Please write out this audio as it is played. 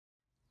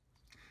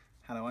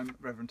Hello, I'm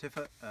Reverend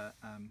Tiffer.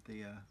 I'm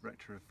the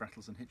Rector of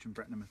Rattlesden, Hitcham,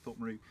 Brettenham and Thorpe,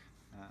 Morieux.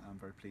 I'm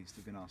very pleased to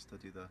have been asked to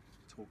do the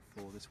talk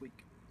for this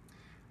week.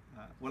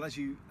 Well, as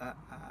you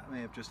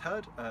may have just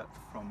heard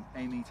from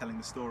Amy telling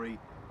the story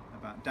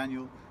about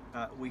Daniel,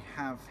 we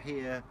have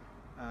here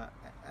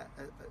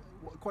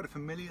quite a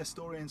familiar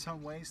story in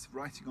some ways.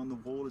 Writing on the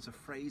wall is a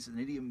phrase, an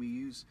idiom we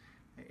use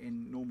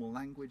in normal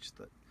language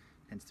that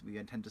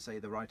we tend to say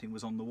the writing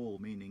was on the wall,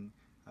 meaning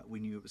we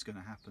knew it was going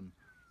to happen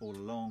all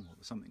along, or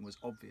that something was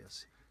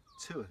obvious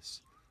to us.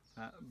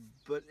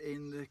 But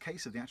in the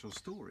case of the actual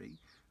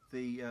story,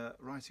 the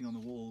writing on the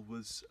wall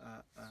was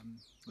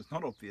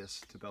not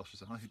obvious to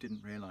Belshazzar, who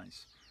didn't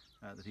realise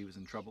that he was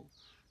in trouble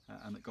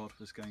and that God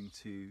was going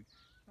to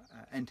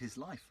end his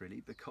life,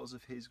 really, because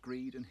of his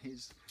greed and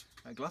his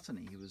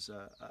gluttony. He was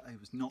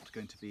not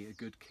going to be a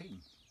good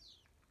king,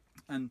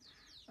 and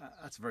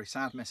that's a very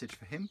sad message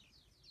for him.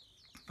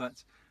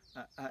 But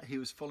he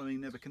was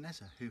following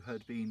Nebuchadnezzar, who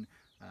had been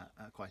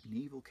quite an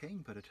evil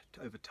king, but had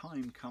over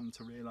time come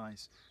to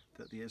realise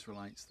that the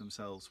Israelites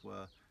themselves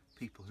were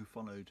people who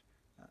followed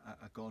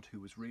a God who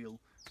was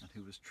real and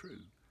who was true.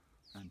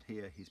 And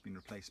here he's been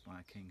replaced by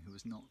a king who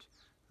is not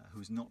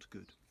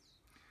good.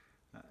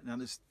 Now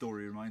this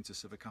story reminds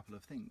us of a couple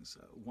of things.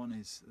 One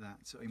is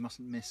that we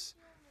mustn't miss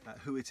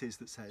who it is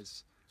that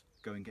says,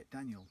 "Go and get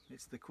Daniel."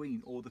 It's the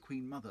queen, or the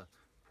queen mother,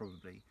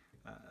 probably.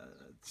 It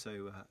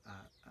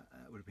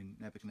would have been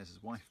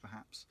Nebuchadnezzar's wife,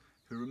 perhaps,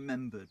 who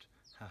remembered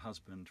her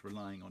husband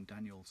relying on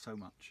Daniel so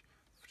much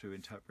to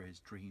interpret his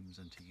dreams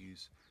and to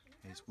use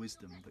his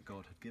wisdom that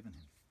God had given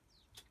him.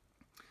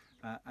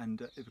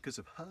 Because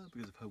of her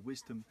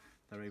wisdom,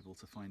 they're able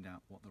to find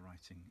out what the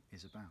writing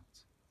is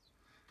about.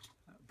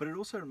 But it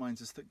also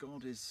reminds us that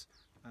God is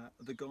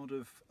the God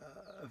of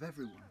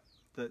everyone.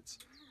 That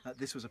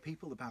this was a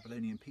people, the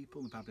Babylonian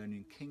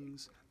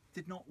kings,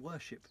 did not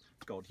worship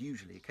God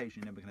usually.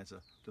 Occasionally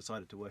Nebuchadnezzar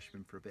decided to worship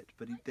him for a bit,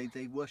 but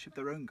they worshipped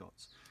their own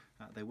gods.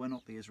 They were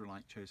not the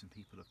Israelite chosen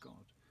people of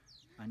God.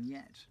 And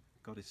yet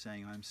God is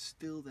saying, I'm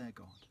still their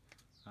God.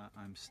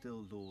 I'm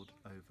still Lord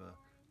over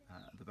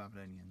the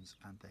Babylonians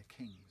and their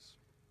kings.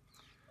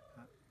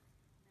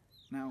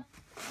 Now,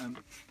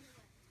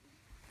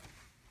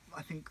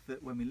 I think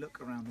that when we look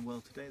around the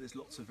world today, there's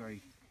lots of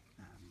very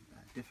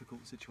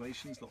difficult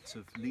situations, lots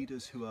of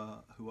leaders who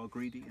are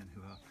greedy and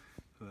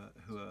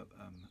who are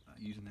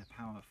using their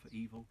power for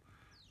evil,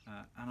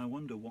 and I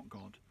wonder what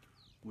God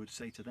would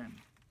say to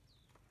them.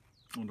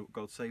 I wonder what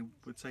God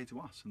would say to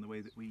us in the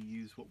way that we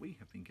use what we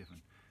have been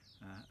given,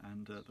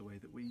 and the way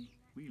that we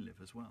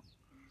live as well.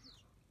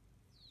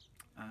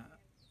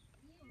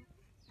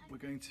 We're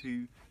going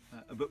to,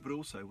 but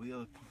also the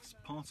other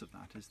part of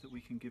that is that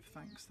we can give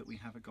thanks that we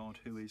have a God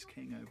who is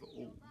king over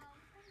all,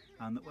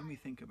 and that when we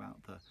think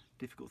about the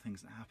difficult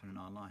things that happen in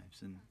our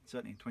lives, and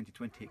certainly in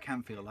 2020 it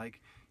can feel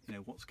like,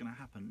 what's going to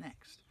happen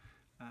next,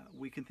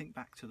 we can think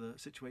back to the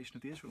situation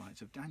of the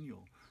Israelites, of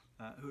Daniel,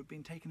 who had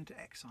been taken into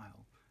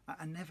exile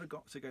and never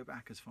got to go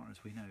back, as far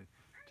as we know,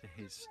 to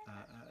his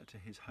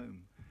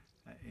home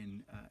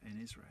in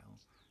Israel.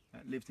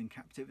 Lived in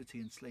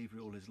captivity and slavery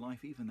all his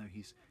life, even though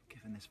he's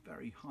given this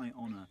very high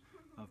honour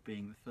of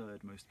being the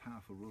third most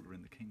powerful ruler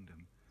in the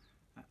kingdom.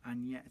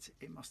 And yet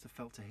it must have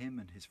felt to him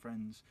and his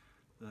friends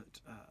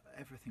that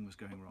everything was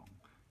going wrong.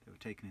 They were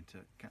taken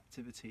into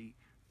captivity,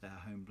 their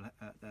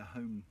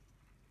home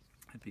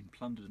had been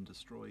plundered and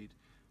destroyed,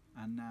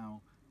 and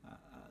now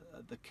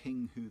the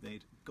king who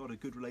they'd got a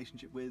good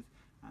relationship with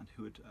and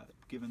who had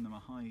given them a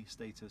high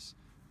status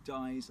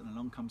dies, and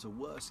along comes a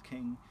worse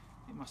king.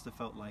 It must have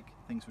felt like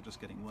things were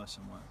just getting worse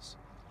and worse.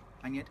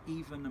 And yet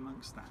even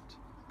amongst that,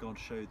 God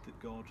showed that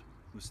God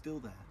was still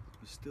there,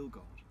 was still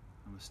God,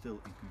 and was still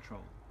in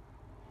control.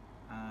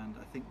 And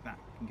I think that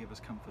can give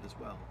us comfort as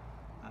well,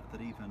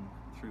 that even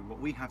through what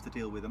we have to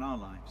deal with in our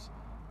lives,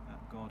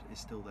 God is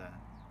still there,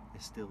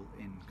 is still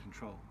in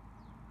control.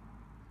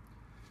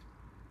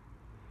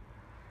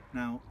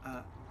 Now,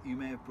 you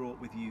may have brought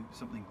with you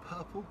something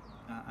purple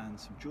and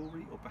some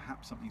jewellery, or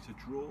perhaps something to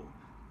draw,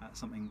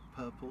 something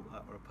purple,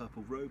 or a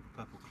purple robe,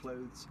 purple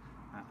clothes,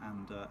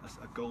 and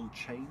a gold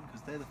chain,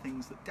 because they're the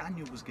things that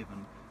Daniel was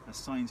given as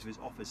signs of his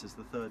office as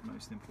the third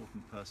most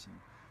important person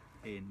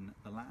in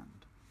the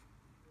land.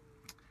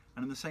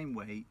 And in the same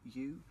way,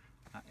 you,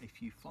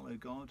 if you follow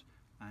God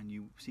and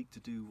you seek to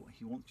do what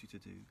he wants you to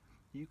do,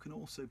 you can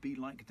also be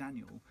like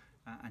Daniel,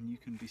 and you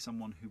can be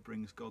someone who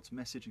brings God's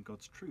message and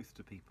God's truth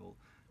to people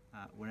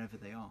wherever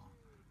they are,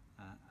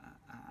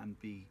 and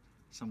be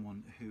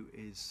someone who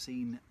is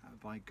seen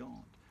by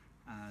God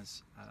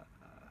as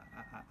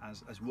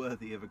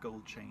worthy of a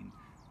gold chain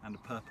and a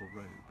purple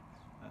robe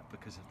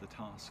because of the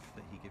task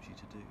that he gives you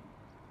to do.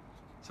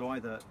 So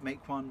either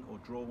make one or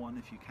draw one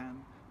if you can,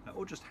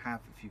 or just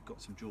have, if you've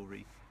got some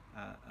jewellery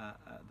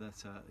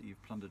that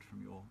you've plundered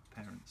from your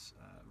parents'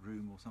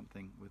 room or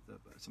something, with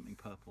something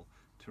purple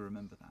to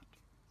remember that.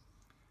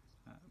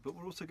 But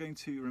we're also going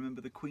to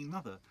remember the Queen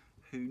Mother,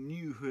 who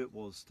knew who it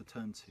was to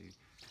turn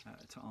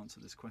to answer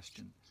this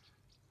question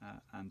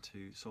and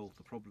to solve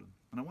the problem.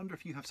 And I wonder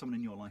if you have someone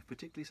in your life,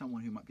 particularly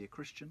someone who might be a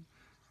Christian,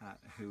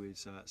 who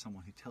is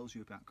someone who tells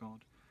you about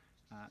God.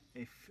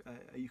 If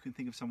you can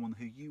think of someone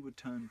who you would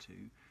turn to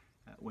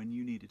when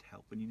you needed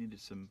help, when you needed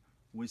some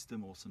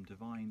wisdom or some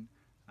divine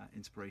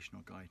inspiration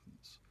or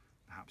guidance.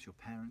 Perhaps your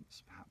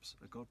parents, perhaps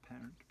a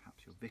godparent,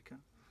 perhaps your vicar,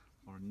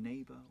 or a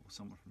neighbour, or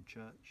someone from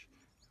church,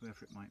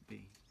 whoever it might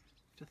be.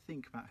 To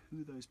think about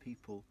who those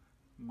people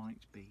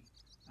might be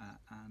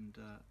and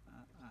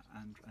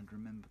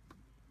remember them.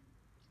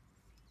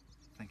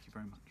 Thank you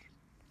very much.